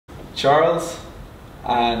Charles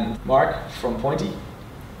and Mark from Pointy.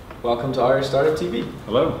 Welcome to Irish Startup TV.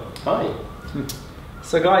 Hello. Hi.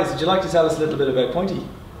 So guys, would you like to tell us a little bit about Pointy?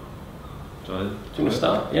 Do you want to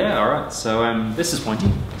start? Yeah, alright. So this is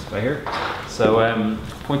Pointy, right here. So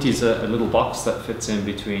Pointy is a little box that fits in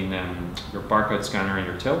between your barcode scanner and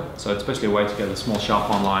your till. So it's basically a way to get a small shop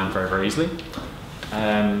online very, very easily.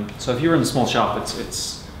 So if you're in a small shop,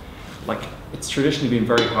 it's traditionally been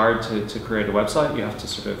very hard to create a website. You have to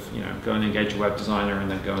sort of go and engage a web designer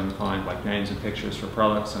and then go and find names and pictures for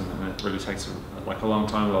products, and it really takes a long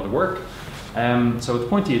time, a lot of work. So with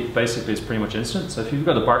Pointy, it basically is pretty much instant. So if you've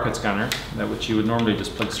got a barcode scanner, which you would normally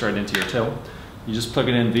just plug straight into your till, you just plug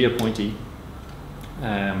it in via Pointy,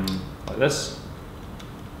 like this.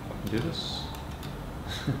 I can do this.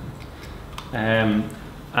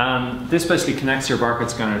 And this basically connects your barcode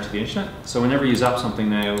scanner to the internet. So whenever you zap something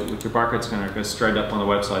now with your barcode scanner, it goes straight up on the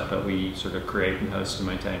website that we sort of create and host and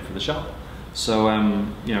maintain for the shop. So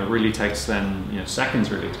it really takes then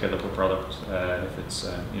seconds really to get up a product if it's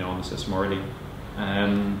on the system already.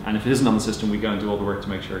 And if it isn't on the system, we go and do all the work to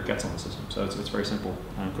make sure it gets on the system. So it's very simple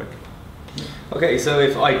and quick. Okay, so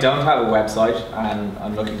if I don't have a website and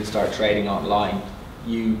I'm looking to start trading online,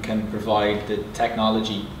 you can provide the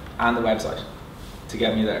technology and the website to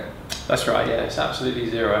get me there. That's right, yeah, it's absolutely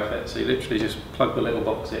zero effort. So you literally just plug the little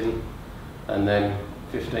box in and then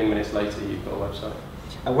 15 minutes later you've got a website.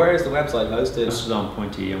 And where is the website hosted? This is on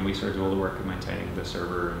Pointy, and we sort of do all the work of maintaining the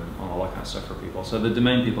server and all that kind of stuff for people. So the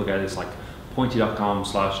domain people get is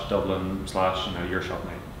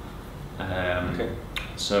pointy.com/Dublin/your-shopname. Okay.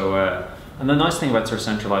 So and the nice thing about sort of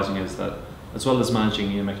centralizing is that as well as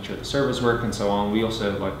managing making sure the servers work and so on, we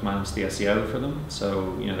also manage the SEO for them,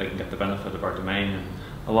 so they can get the benefit of our domain. And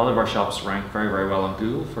a lot of our shops rank very, very well on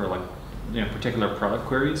Google for particular product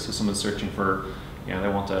queries. So someone's searching for they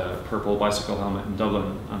want a purple bicycle helmet in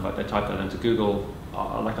Dublin, and they type that into Google.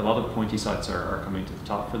 A lot of Pointy sites are coming to the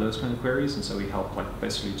top for those kind of queries, and so we help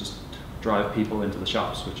basically just drive people into the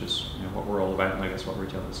shops, which is what we're all about, and I guess what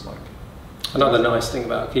retail is like. Another nice thing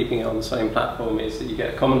about keeping it on the same platform is that you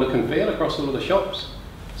get a common look and feel across all of the shops.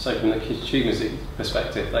 So from the consumer's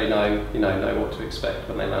perspective, they know what to expect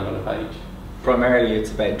when they land on a page. Primarily,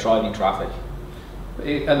 it's about driving traffic.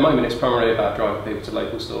 At the moment, it's primarily about driving people to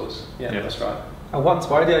local stores. Yeah, that's right. And what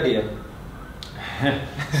inspired the idea?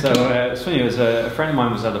 So it's funny, a friend of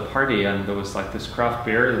mine was at a party, and there was this craft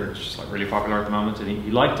beer that's just really popular at the moment, and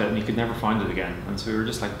he liked it and he could never find it again. And so we were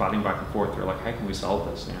just batting back and forth. We were like, how can we solve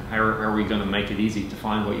this? How are we going to make it easy to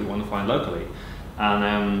find what you want to find locally?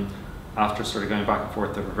 And after sort of going back and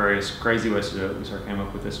forth over various crazy ways to do it, we sort of came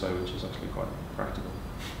up with this way, which is actually quite practical.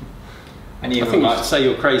 And I think you should say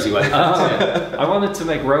your crazy way. I wanted to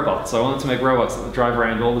make robots. I wanted to make robots that would drive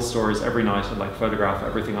around all the stores every night and photograph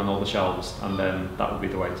everything on all the shelves, and then that would be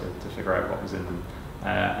the way to figure out what was in them.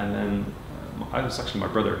 And then I was actually my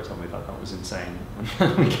brother who told me that was insane,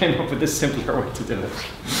 and we came up with this simpler way to do it.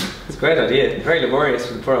 It's a great idea. Very laborious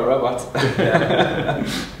for the poor robots.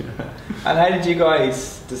 And how did you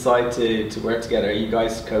guys decide to work together? Are you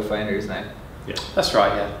guys co-founders now? Yeah, that's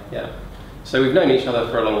right. Yeah. So we've known each other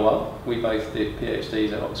for a long while. We both did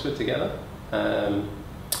PhDs at Oxford together. And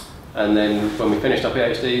then when we finished our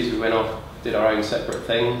PhDs, we went off, did our own separate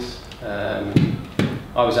things. I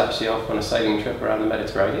was actually off on a sailing trip around the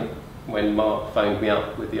Mediterranean when Mark phoned me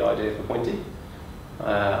up with the idea for Pointy.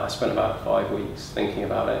 I spent about 5 weeks thinking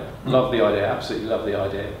about it. Loved the idea, absolutely loved the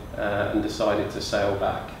idea, and decided to sail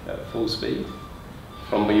back at full speed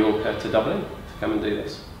from Mallorca to Dublin to come and do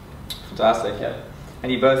this. Fantastic. Yeah.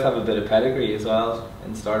 And you both have a bit of pedigree as well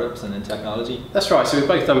in startups and in technology. That's right, so we've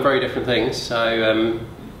both done very different things. So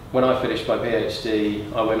when I finished my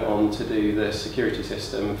PhD, I went on to do the security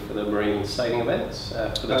system for the marine sailing events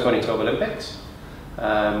for the 2012 Olympics,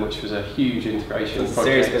 which was a huge integration project.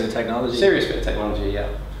 Serious bit of technology. Serious bit of technology, yeah.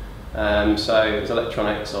 So it was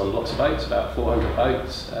electronics on lots of boats, about 400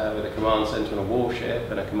 boats, with a command centre on a warship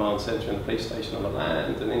and a command centre in the police station on the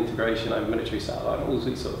land, and integration over military satellite and all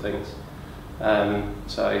these sort of things.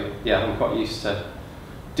 So yeah, I'm quite used to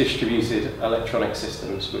distributed electronic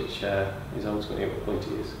systems, which is ultimately what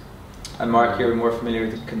Pointy is. And Mark, you're more familiar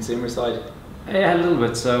with the consumer side? Yeah, a little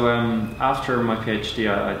bit. So after my PhD,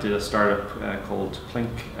 I did a startup called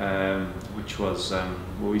Plink, which was,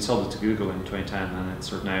 we sold it to Google in 2010, and it's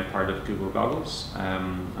sort of now part of Google Goggles.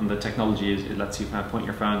 And the technology is, it lets you kind of point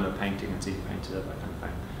your phone at a painting and see who painted it, that kind of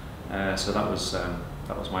thing. So that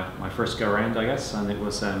was my first go around, I guess, and it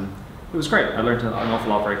was great. I learned an awful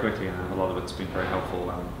lot very quickly, and a lot of it's been very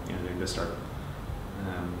helpful doing this startup.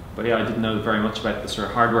 But yeah, I didn't know very much about the sort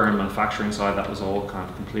of hardware and manufacturing side. That was all kind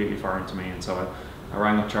of completely foreign to me, and so I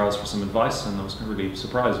rang up Charles for some advice, and I was really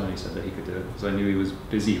surprised when he said that he could do it, because I knew he was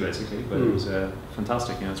busy basically, but it was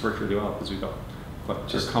fantastic. It's worked really well, because we got quite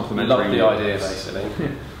just complementary. Love the idea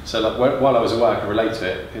basically. So like, while I was away, I could relate to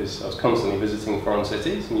it, because I was constantly visiting foreign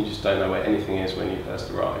cities, and you just don't know where anything is when you first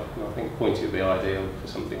arrive. And I think Pointy would be ideal for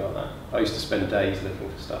something like that. I used to spend days looking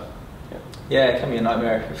for stuff. Yeah, it can be a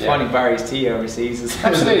nightmare. Finding Barry's tea overseas is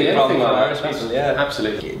absolutely a problem anything for like Irish that. people. Yeah,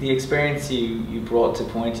 Absolutely. The experience you brought to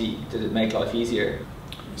Pointy, did it make life easier?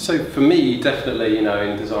 So for me, definitely,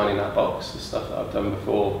 in designing that box, the stuff that I've done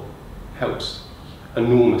before helps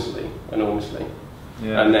enormously.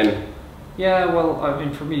 Yeah. And then, yeah, well, I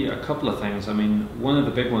mean, for me, a couple of things. I mean, one of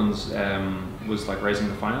the big ones was like raising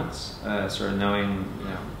the finance, sort of knowing,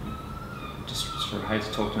 just sort of how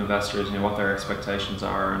to talk to investors, what their expectations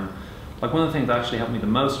are. And like one of the things that actually helped me the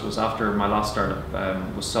most was after my last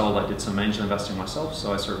startup was sold, I did some angel investing myself.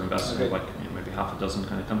 So I sort of invested in like maybe half a dozen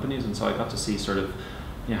kind of companies, and so I got to see sort of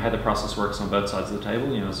how the process works on both sides of the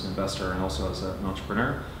table, as an investor and also as an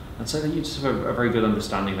entrepreneur. And so that you just have a very good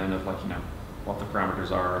understanding then of like what the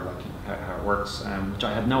parameters are, like how it works, which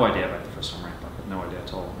I had no idea about the first time around. Like, I had no idea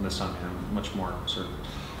at all. And this time I'm much more sort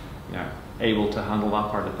of able to handle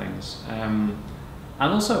that part of things. And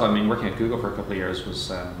also, I mean, working at Google for a couple of years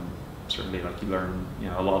was certainly like you learn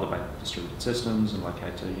a lot about distributed systems and like how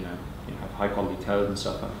to have high quality code and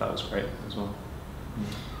stuff. That was great as well.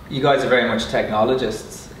 You guys are very much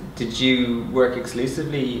technologists. Did you work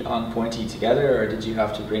exclusively on Pointy together, or did you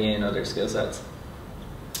have to bring in other skill sets?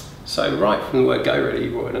 So right from the word go, really,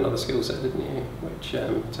 you brought in another skill set, didn't you? Which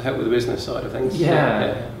to help with the business side of things.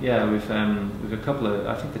 Yeah. We've a couple of.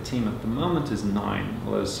 I think the team at the moment is 9.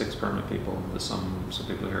 Well, there's 6 permanent people. There's some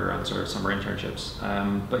people who are on sort of summer internships.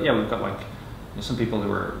 But yeah, we've got like some people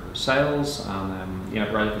who are sales, and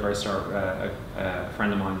right at the very start, a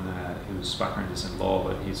friend of mine whose background is in law,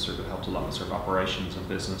 but he's sort of helped a lot with sort of operations and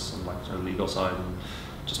business and like sort of legal side and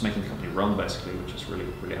just making the company run basically, which was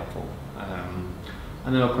really helpful.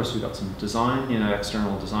 And then of course we've got some design,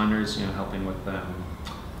 external designers, helping with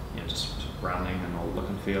just branding and all the look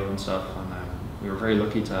and feel and stuff. And we were very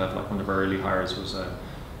lucky to have like one of our early hires was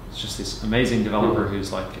it's just this amazing developer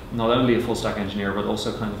who's like not only a full stack engineer but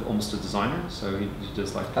also kind of almost a designer. So he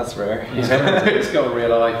does like that's rare. He's got a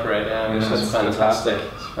real eye for it. Yeah, which is fantastic.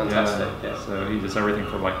 It's fantastic. Yeah. So he does everything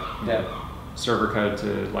from like server code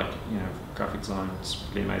to like graphic design. It's a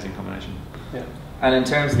really amazing combination. Yeah. And in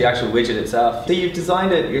terms of the actual widget itself, so you've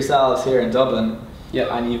designed it yourselves here in Dublin,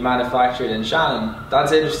 and you've manufactured in Shannon.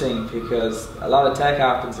 That's interesting because a lot of tech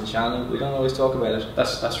happens in Shannon. We don't always talk about it.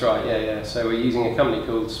 That's right. Yeah. So we're using a company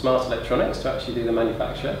called Smart Electronics to actually do the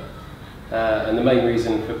manufacture. And the main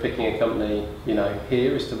reason for picking a company,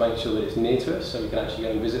 here is to make sure that it's near to us, so we can actually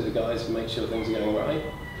go and visit the guys and make sure things are going right.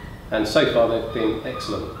 And so far they've been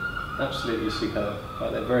excellent. Absolutely superb.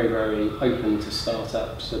 They're very, very open to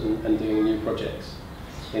startups and doing new projects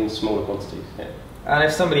in smaller quantities. Yeah. And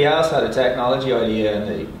if somebody else had a technology idea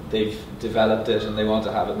and they've developed it and they want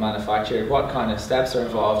to have it manufactured, what kind of steps are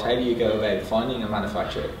involved? How do you go about finding a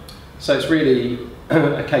manufacturer? So it's really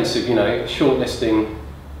a case of shortlisting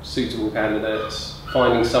suitable candidates,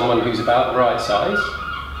 finding someone who's about the right size.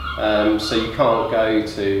 So you can't go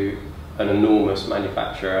to an enormous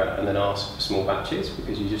manufacturer and then ask for small batches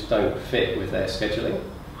because you just don't fit with their scheduling.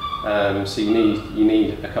 So you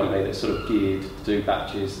need a company that's sort of geared to do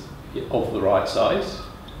batches of the right size.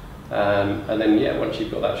 And then once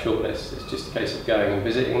you've got that shortlist, it's just a case of going and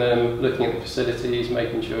visiting them, looking at the facilities,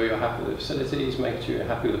 making sure you're happy with the facilities, making sure you're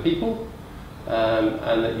happy with the people,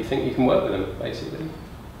 and that you think you can work with them, basically.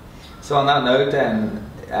 So on that note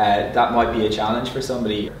then, that might be a challenge for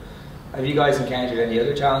somebody. Have you guys encountered any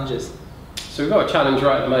other challenges? So we've got a challenge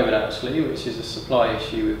right at the moment actually, which is a supply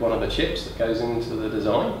issue with one of the chips that goes into the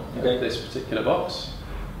design of this particular box.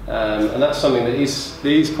 And that's something that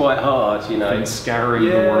is quite hard, Been scouring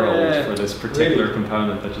the world for this particular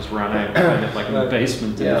component that just ran out, kind of like in the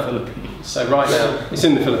basement in the Philippines. So right now, it's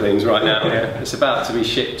in the Philippines right now. It's about to be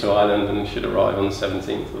shipped to Ireland and should arrive on the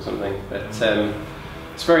 17th or something. But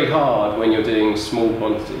it's very hard when you're doing small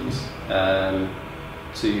quantities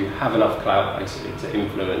to have enough clout basically to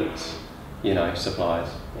influence suppliers.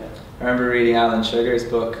 I remember reading Alan Sugar's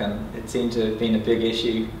book, and it seemed to have been a big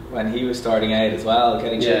issue when he was starting out as well,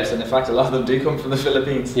 getting chips, and in fact a lot of them do come from the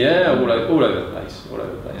Philippines. Yeah, all over the place.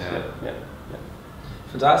 Yeah.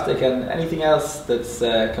 Fantastic. And anything else that's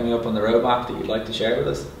coming up on the roadmap that you'd like to share with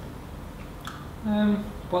us?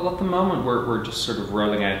 Well, at the moment we're just sort of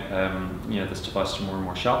rolling out this device to more and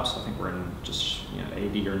more shops. I think we're in just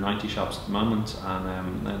 80 or 90 shops at the moment,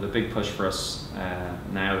 and the big push for us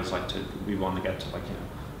now is we want to get to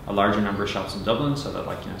a larger number of shops in Dublin, so that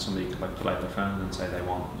like somebody could like pull out their phone and say they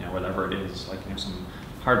want whatever it is, like some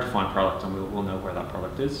hard to find product, and we'll know where that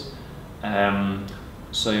product is.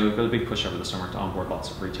 So we've got a big push over the summer to onboard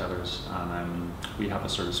lots of retailers, and we have a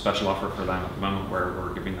sort of special offer for them at the moment where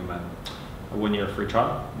we're giving them a 1 year free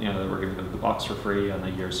trial. We're giving them the box for free and a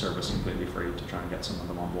year's service completely free to try and get some of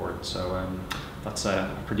them on board. So that's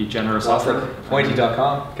a pretty generous offer.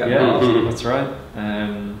 Pointy.com. Yeah, that's right.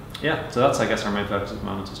 Yeah, so that's I guess our main focus at the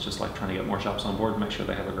moment is just like trying to get more shops on board and make sure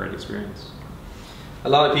they have a great experience. A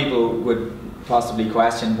lot of people would possibly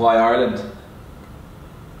question why Ireland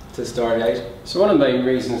to start out. So one of the main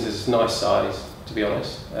reasons is nice size, to be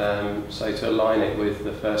honest. So to align it with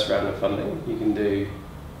the first round of funding, you can do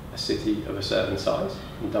a city of a certain size,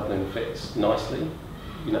 and Dublin fits nicely,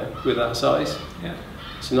 with that size. Yeah.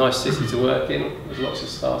 It's a nice city to work in. There's lots of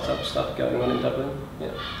startup stuff going on in Dublin.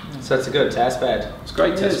 Yeah. So it's a good test bed. It's a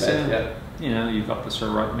great test bed. Yeah. You've got the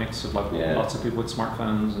sort of right mix of like lots of people with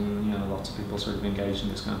smartphones and lots of people sort of engaged in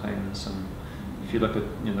this kind of things. And if you look at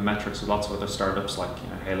the metrics of lots of other startups like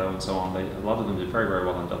Halo and so on, a lot of them did very, very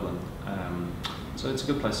well in Dublin. So it's a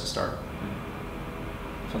good place to start.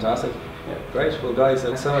 Fantastic. Yeah. Great. Well, guys,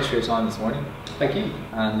 thanks so much for your time this morning. Thank you.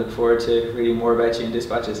 And look forward to reading more about you in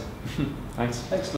Dispatches. Thanks.